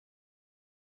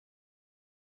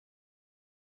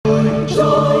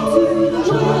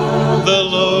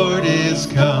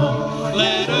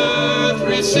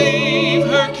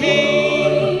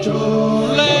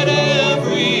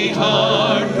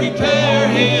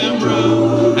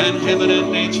heaven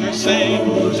and nature sing,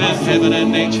 and heaven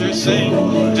and nature sing,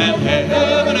 and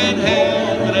heaven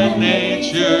and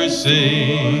nature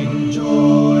sing.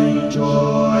 Joy,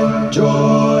 joy,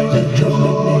 joy,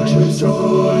 nature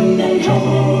joy,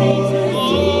 joy.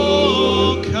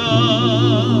 Oh,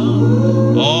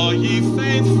 come, all ye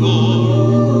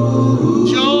faithful,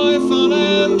 joyful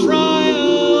and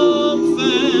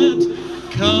triumphant.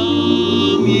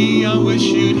 Come ye, I wish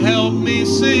you'd help me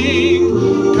sing.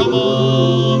 Come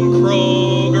on,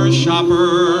 Kroger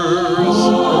shoppers.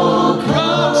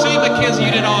 Come. See, Mackenzie,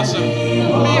 you did awesome.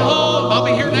 Behold, I'll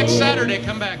be here next Saturday.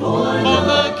 Come back. On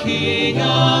the King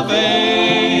of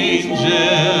Angels.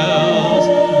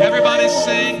 Everybody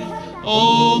sing.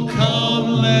 Oh,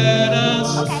 come, let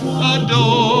us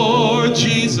adore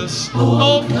Jesus.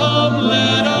 Oh, come,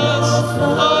 let us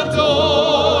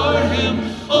adore him.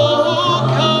 Oh,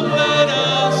 come, let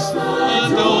us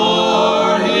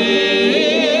adore him.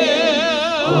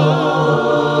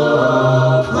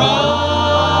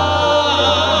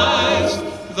 Christ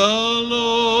the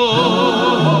Lord.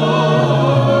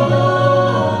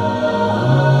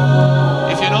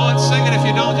 If you know it, sing it. If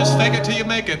you don't, just fake it till you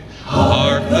make it.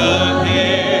 Hark the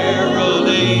herald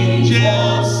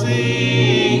angels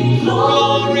sing,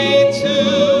 glory to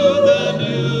the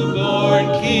newborn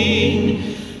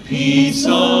King. Peace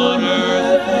on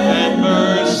earth and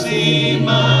mercy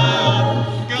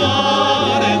mild,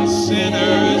 God and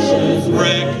sinners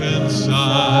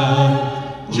reconciled.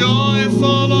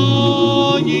 Joyful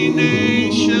all ye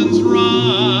nations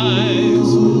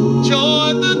rise,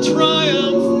 join the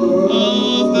triumph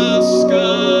of the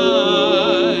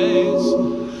skies.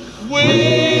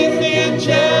 With the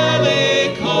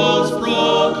angelic host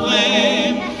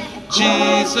proclaim,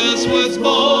 Jesus was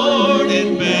born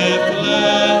in Bethlehem.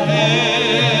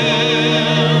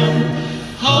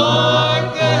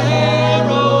 Hark the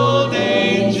herald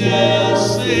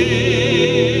angels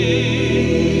sing,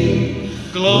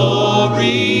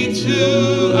 glory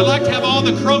to... I'd like to have all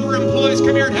the Kroger employees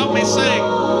come here and help me sing.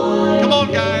 Come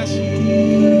on, guys.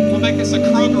 We'll make this a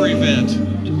Kroger event.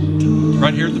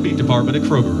 Right here at the Beat Department at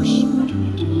Kroger's.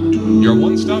 Your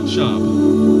one-stop shop.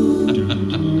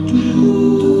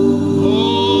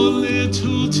 Oh,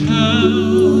 little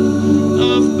town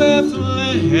of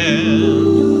Bethlehem,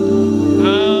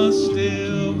 how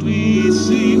still we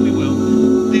see, we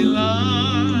will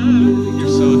delight. You're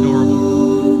so adorable.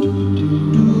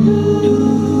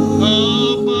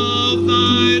 Above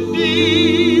thy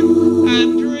deep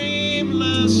and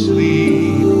dreamless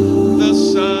sleep, the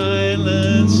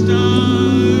silent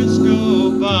stars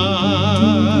go by.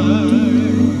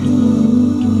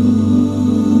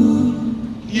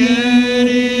 Yet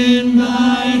in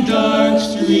thy dark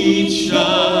street shineth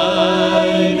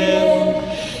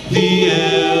the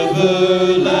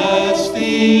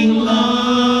everlasting light.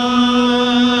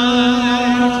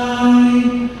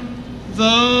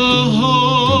 The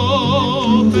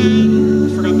hope and, I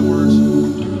forgot the words,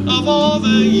 of all the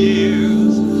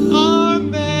years are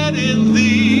met in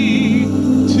thee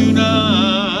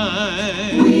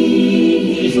tonight.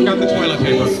 You forgot the toilet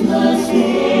paper.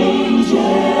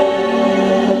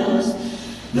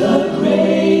 The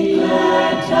great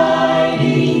glad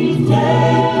tidings, I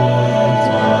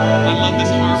love this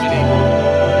harmony.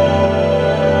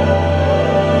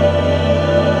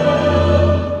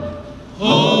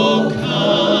 Oh,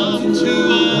 come to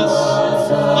us,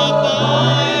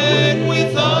 abide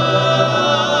with us,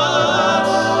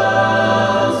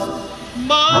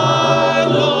 my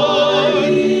Lord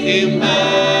Emmanuel.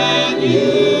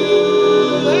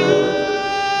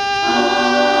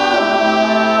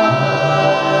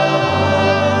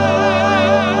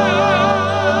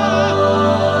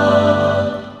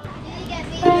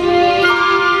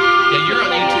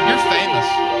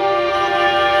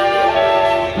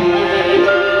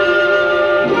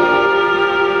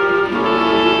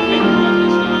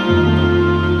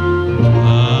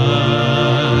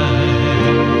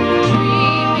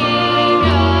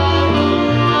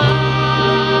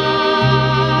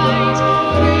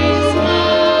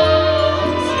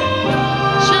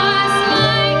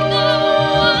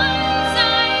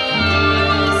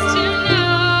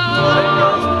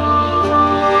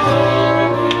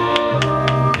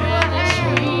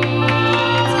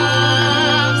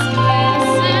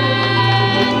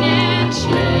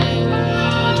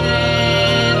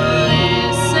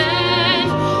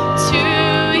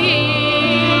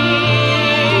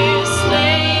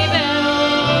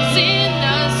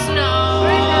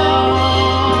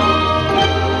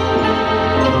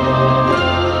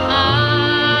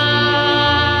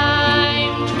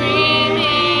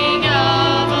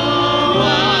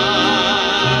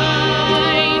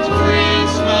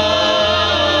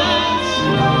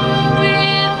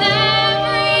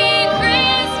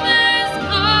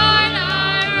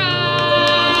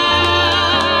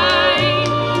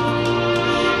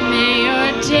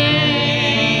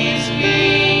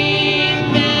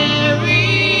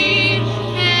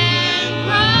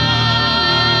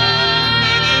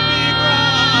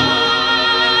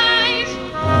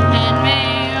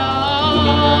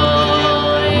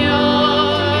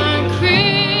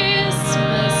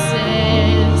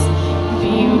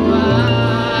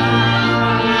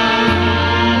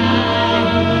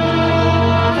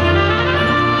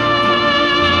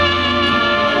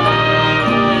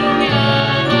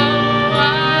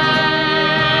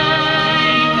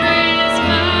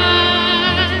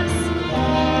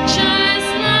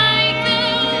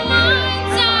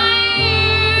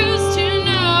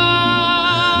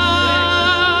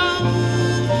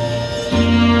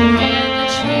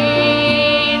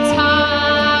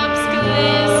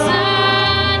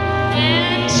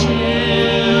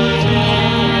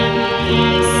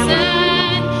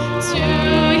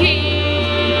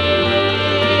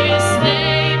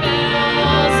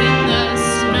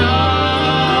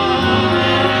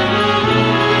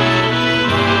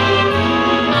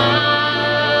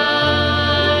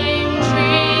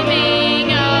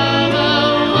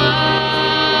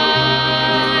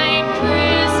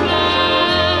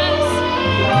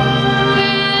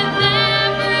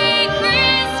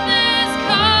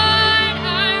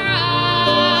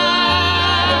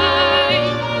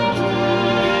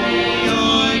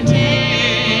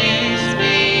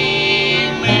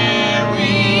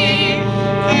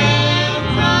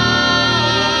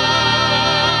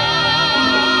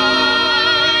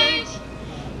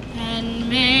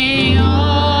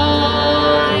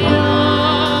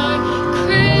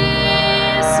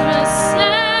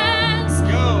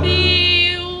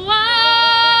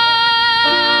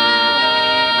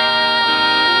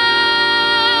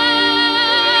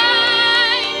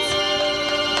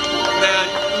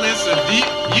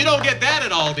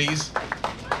 Aldi's.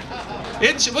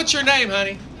 What's your name,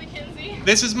 honey?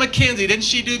 This is Mackenzie. Didn't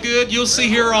she do good? You'll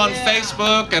see her on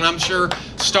Facebook, and I'm sure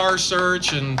Star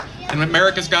Search and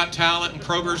America's Got Talent and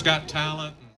Kroger's Got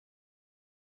Talent.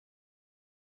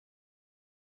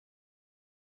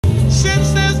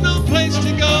 Since there's no place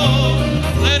to go,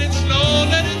 let it snow,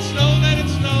 let it snow, let it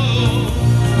snow.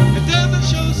 It doesn't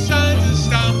show signs of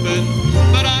stopping,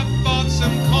 but I bought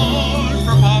some corn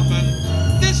for popping.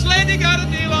 This lady got a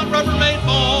deal on Rubbermaid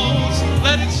balls.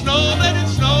 Let it snow, let it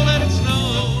snow, let it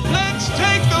snow. Let's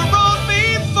take the road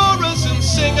before us and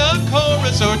sing a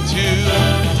chorus or two.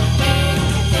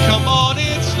 Come on,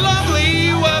 it's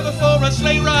lovely weather for a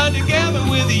sleigh ride together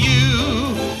with you.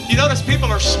 You notice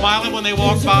people are smiling when they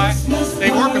walk by? They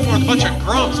weren't before, a bunch of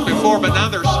grumps before, but now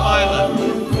they're smiling.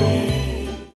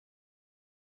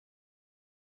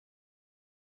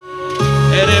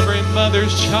 And every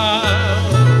mother's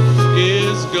child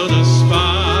is gonna spy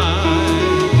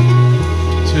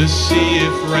to see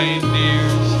if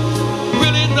reindeers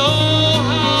really know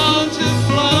how to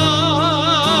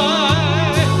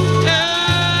fly.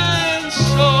 And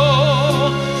so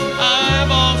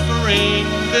I'm offering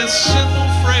this simple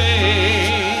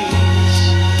phrase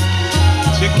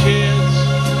to kids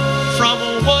from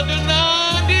 1 to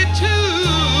 92.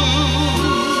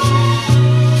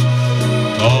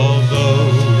 Although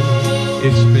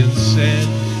it's been said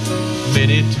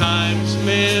many times,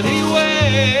 many ways,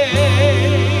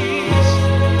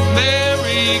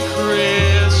 Merry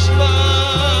Christmas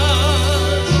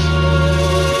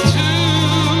to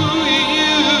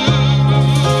you.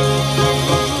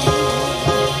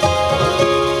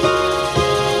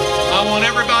 I want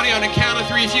everybody on the count of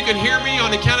 3, if you can hear me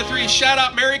on the count of 3, shout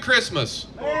out Merry Christmas.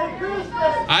 Merry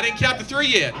Christmas. I didn't count to 3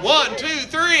 yet. 1, 2,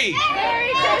 3.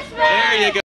 Merry Christmas. There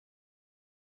you go.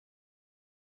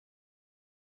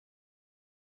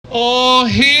 Oh,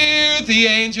 hear the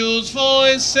angels'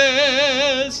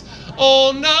 voices,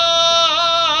 all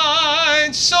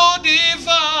night so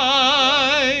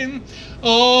divine,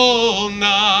 all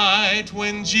night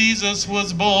when Jesus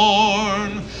was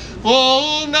born,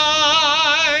 all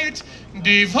night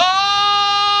divine,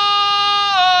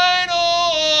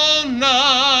 all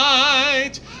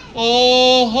night,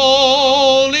 oh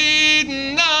holy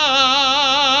night.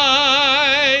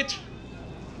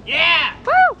 Yeah.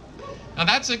 Now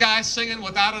that's a guy singing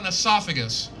without an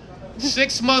esophagus.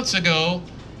 6 months ago,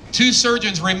 2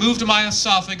 surgeons removed my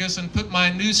esophagus and put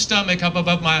my new stomach up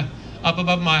above my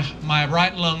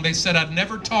right lung. They said I'd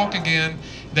never talk again.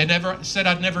 They said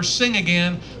I'd never sing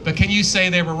again. But can you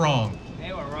say they were wrong?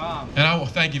 They were wrong. And I will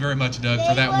thank you very much, Doug,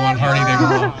 for that one. Hardy, they were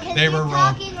wrong. They were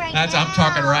wrong. I'm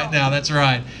talking right now. That's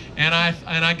right. And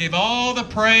I give all the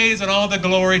praise and all the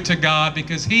glory to God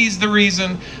because He's the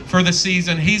reason for the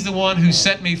season. He's the one who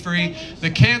set me free.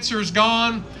 The cancer's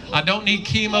gone. I don't need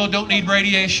chemo, don't need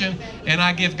radiation, and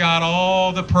I give God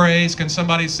all the praise. Can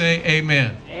somebody say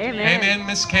amen? Amen. Amen,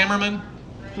 Miss Cameraman?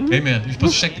 Amen. You're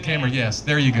supposed to shake the camera. Yes.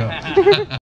 There you go.